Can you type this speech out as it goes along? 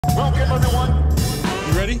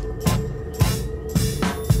ready?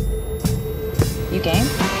 You game?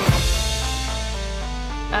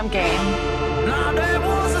 I'm game. Now there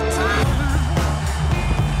was a time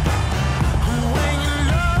when you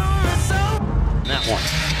loved me so. That one.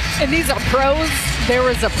 And these are pros. There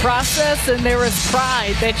is a process and there is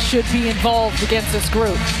pride that should be involved against this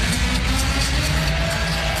group.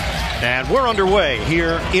 And we're underway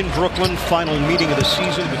here in Brooklyn. Final meeting of the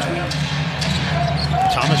season between.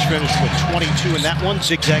 Thomas finished with 22 in that one.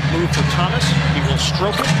 Zigzag move for Thomas. He will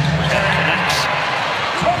stroke it. And connects.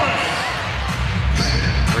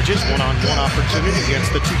 Bridges, one-on-one opportunity against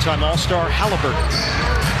the two-time All-Star Halliburton.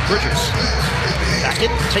 Bridges. Back it,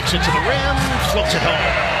 takes it to the rim, floats it home.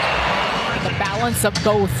 The balance of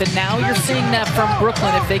both, and now you're seeing that from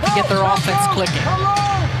Brooklyn if they can get their offense clicking.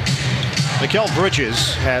 Mikal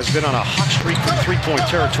Bridges has been on a hot streak from three-point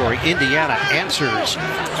territory. Indiana answers.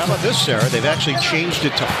 How about this, Sarah? They've actually changed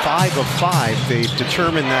it to 5 of 5. They've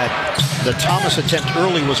determined that the Thomas attempt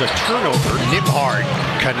early was a turnover. Nembhard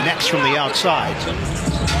connects from the outside.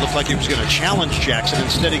 Looked like he was going to challenge Jackson.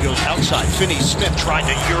 Instead, he goes outside. Finney-Smith tried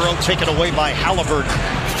to Euro, taken away by Halliburton.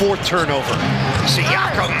 4th turnover.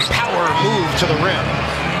 Siakam, power move to the rim.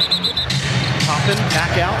 Toppin,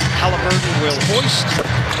 back out. Halliburton will hoist.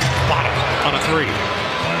 Bottom on a 3.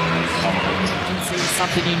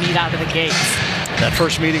 Something you need out of the gates. That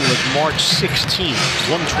first meeting was March 16th,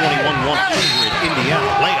 121-100, Indiana.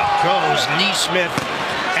 Layup goes, Nesmith,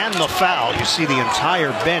 and the foul. You see the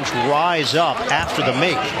entire bench rise up after the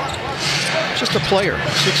make. Just a player,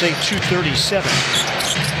 6'8", 237.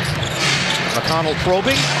 McConnell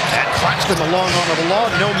probing, and Claxton the long arm of the law,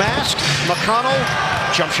 no mask. McConnell,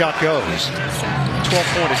 jump shot goes.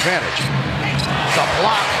 12-point advantage. The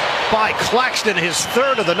block by Claxton, his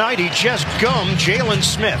 3rd of the night. He just gummed Jalen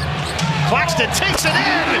Smith. Claxton takes it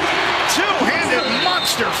in. Two-handed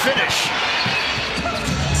monster finish.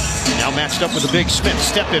 Now matched up with the big Smith.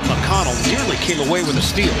 Step in McConnell. Nearly came away with a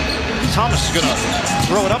steal. Thomas is going to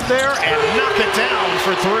throw it up there and knock it down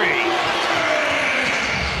for 3.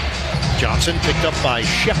 Johnson picked up by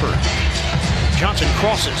Shepard. Johnson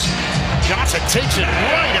crosses. Johnson takes it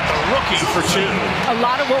right at the rookie for 2. A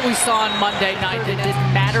lot of what we saw on Monday night, it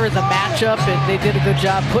didn't matter the matchup, and they did a good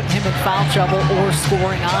job putting him in foul trouble or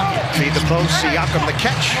scoring on him. Feed the post, Siakam the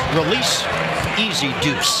catch, release, easy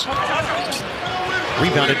deuce.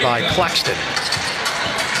 Rebounded by Claxton.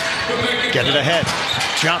 Get it ahead.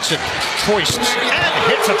 Johnson hoists and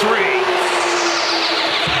hits a 3.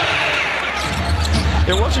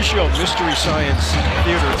 There was a show, Mystery Science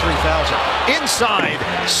Theater 3000. Inside,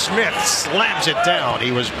 Smith slams it down.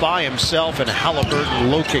 He was by himself, and Halliburton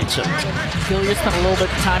locates him. Gilliard spent a little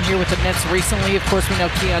bit of time here with the Nets recently. Of course, we know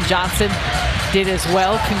Keon Johnson did as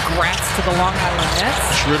well. Congrats to the Long Island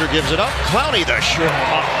Nets. Schroeder gives it up. Clowney, the short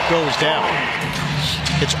pop goes down.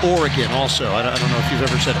 It's Oregon also. I don't know if you've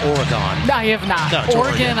ever said Oregon. I have not. No,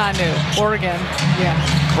 Oregon, I knew. Oregon, yeah.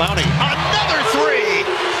 Clowney, another 3!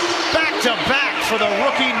 Back-to-back for the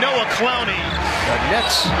rookie Noah Clowney. The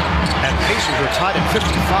Nets and Pacers are tied at 55.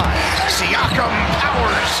 Siakam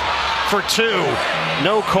powers for 2.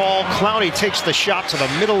 No call. Clowney takes the shot to the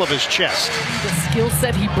middle of his chest. The skill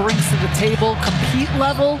set he brings to the table, compete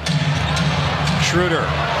level. Schroeder,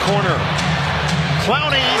 corner.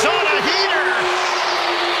 Clowney's on a heater.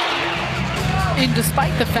 And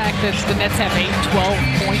despite the fact that the Nets have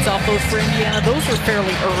 8-12 points off those for Indiana, those were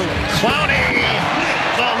fairly early. Clowney,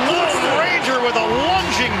 the Lone Ranger with a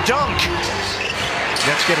lunging dunk.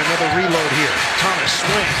 Let's get another reload here. Thomas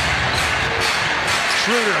swing.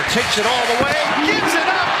 Schroeder takes it all the way, gives it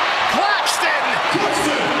up. Claxton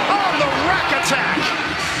on the rack attack.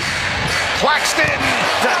 Claxton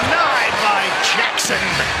denied by Jackson.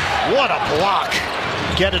 What a block.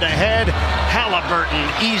 Get it ahead. Halliburton,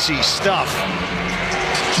 easy stuff.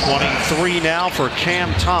 23 now for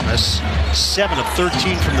Cam Thomas. 7 of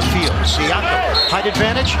 13 from the field. Siakam, height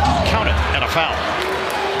advantage, count it, and a foul.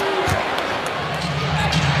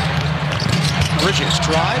 Bridges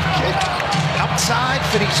drive, kick, outside,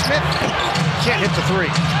 Finney-Smith. Can't hit the 3.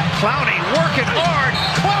 Clowney working hard.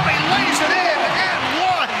 Clowney lays it in, and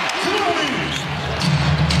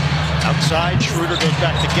 1. Outside, Schroeder goes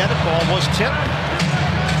back to get it. Ball was tipped.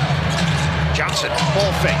 Johnson,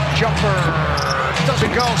 ball fake, jumper,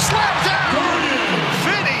 doesn't go, slap down!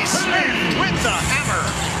 Finney-Smith with the hammer.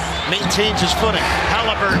 Maintains his footing.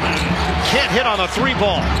 Halliburton can't hit on the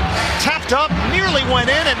 3-ball. Tapped up, nearly went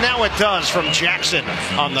in, and now it does from Jackson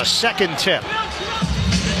on the 2nd tip.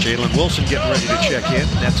 Jalen Wilson getting ready to check in.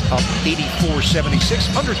 That's up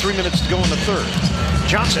 84-76. Under 3 minutes to go in the 3rd.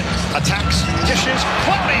 Johnson attacks, dishes,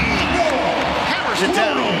 Clowney hammers it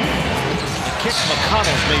down. kick.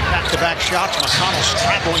 McConnell's made back-to-back shots. McConnell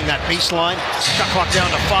straddling that baseline. Shot clock down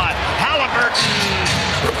to 5. Halliburton.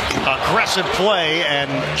 Aggressive play,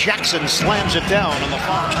 and Jackson slams it down on the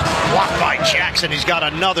foul. Blocked by Jackson. He's got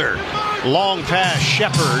another long pass.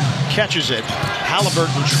 Shepard catches it.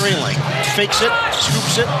 Halliburton trailing. Fakes it,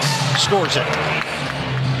 scoops it, scores it.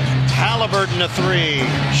 Halliburton a 3.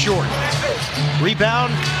 Short.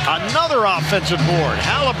 Rebound. Another offensive board.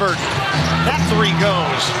 Halliburton. That 3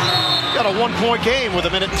 goes. Got a 1-point game with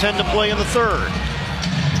 1:10 to play in the third.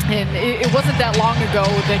 And it wasn't that long ago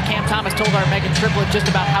that Cam Thomas told our Megan Triplett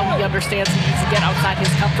just about how he understands he needs to get outside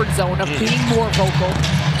his comfort zone of being more vocal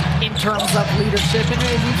in terms of leadership, and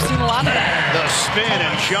we've seen a lot of that. The spin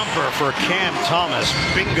and jumper for Cam Thomas.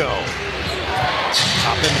 Bingo.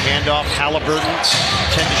 Top end handoff. Halliburton. 10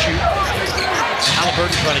 to shoot.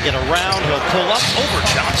 Halliburton trying to get around. He'll pull up over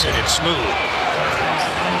Johnson. It's smooth.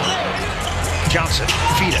 Johnson.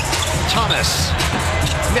 Feed it. Thomas.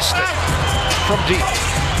 Missed it. From deep.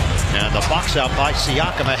 And the box out by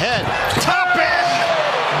Siakam ahead. Top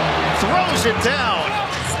end! Throws it down.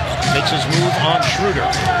 Makes his move on Schroeder.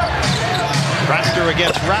 Raptor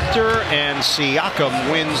against Raptor, and Siakam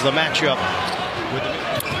wins the matchup.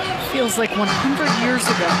 Feels like 100 years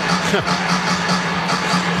ago.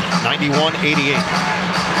 91-88.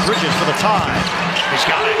 Bridges for the tie. He's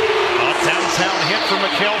got it. A downtown hit from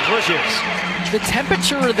Mikal Bridges. The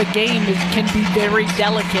temperature of the game can be very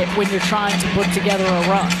delicate when you're trying to put together a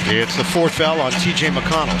run. It's the 4th foul on T.J.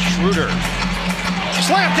 McConnell. Schroeder.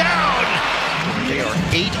 Slam down! They are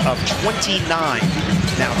 8 of 29.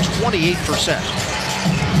 Now 28%.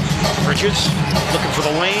 Bridges looking for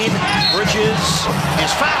the lane. Bridges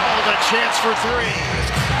is fouled. A chance for 3.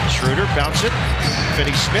 Schroeder bounce it.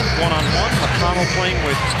 Finney-Smith one-on-one. McConnell playing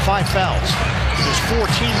with 5 fouls. There's 14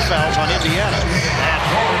 fouls on Indiana.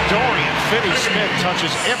 And Dorian Finney-Smith touches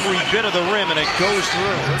every bit of the rim, and it goes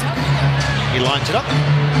through. He lines it up.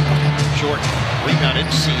 Short. Rebounded.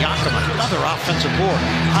 Siakam, another offensive board.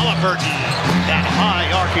 Halliburton. That high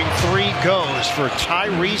arcing 3 goes for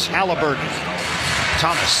Tyrese Halliburton.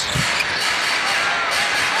 Thomas.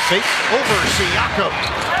 Fake over Siakam.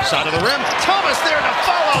 Side of the rim. Thomas there to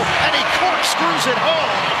follow, and he corkscrews it home.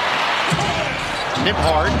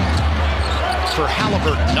 Nembhard for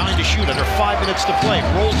Halliburton. 9 to shoot under 5 minutes to play.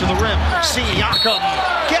 Rolls to the rim. Siakam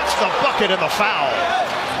gets the bucket and the foul.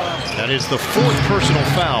 That is the 4th personal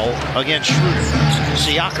foul against Schroeder.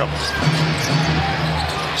 Siakam.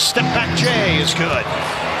 Step back J is good.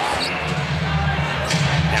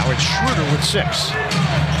 Now it's Schroeder with 6.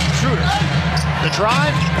 Schroeder. The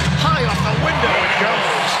drive. High off the window it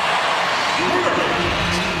goes.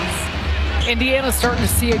 Indiana's starting to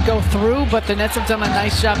see it go through, but the Nets have done a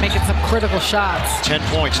nice job making some critical shots. 10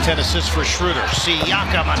 points, 10 assists for Schroeder.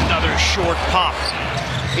 Siakam, another short pop.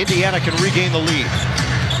 Indiana can regain the lead.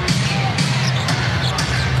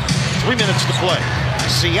 3 minutes to play.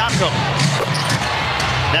 Siakam.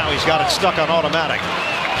 Now he's got it stuck on automatic.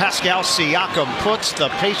 Pascal Siakam puts the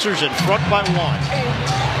Pacers in front by 1.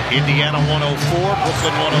 Indiana 104,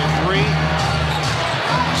 Brooklyn 103.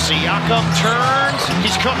 Siakam turns.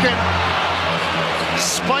 He's cooking.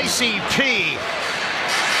 Spicy P.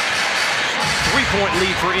 3-point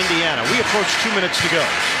lead for Indiana. We approach 2 minutes to go.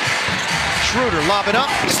 Schroeder lob it up.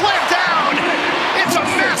 Slam down. It's a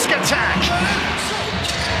mask attack.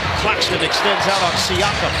 Claxton extends out on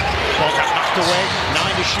Siakam. Ball got knocked away.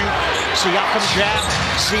 9 to shoot. Siakam jab.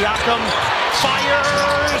 Siakam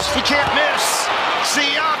fires. He can't miss.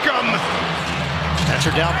 Siakam. Nets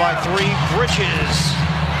are down by 3. Bridges.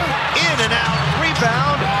 In and out.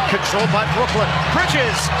 Rebound. Controlled by Brooklyn.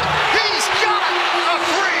 Bridges. He's got a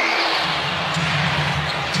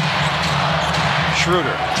 3.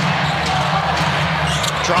 Schroeder.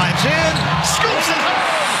 Drives in. Scoops it home.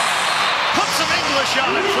 Puts some English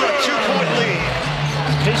on it for a 2-point lead.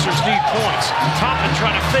 Pacers need points. Toppin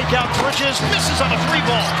trying to fake out Bridges. Misses on a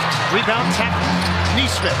 3-ball. Rebound tap.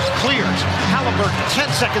 Nesmith clears. Halliburton, 10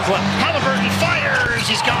 seconds left. Halliburton fires.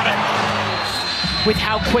 He's got it. With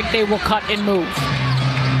how quick they will cut and move.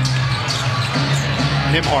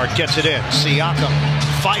 Nembhard gets it in. Siakam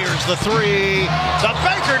fires the 3. The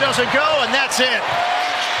banker doesn't go, and that's it.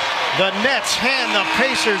 The Nets hand the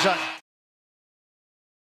Pacers a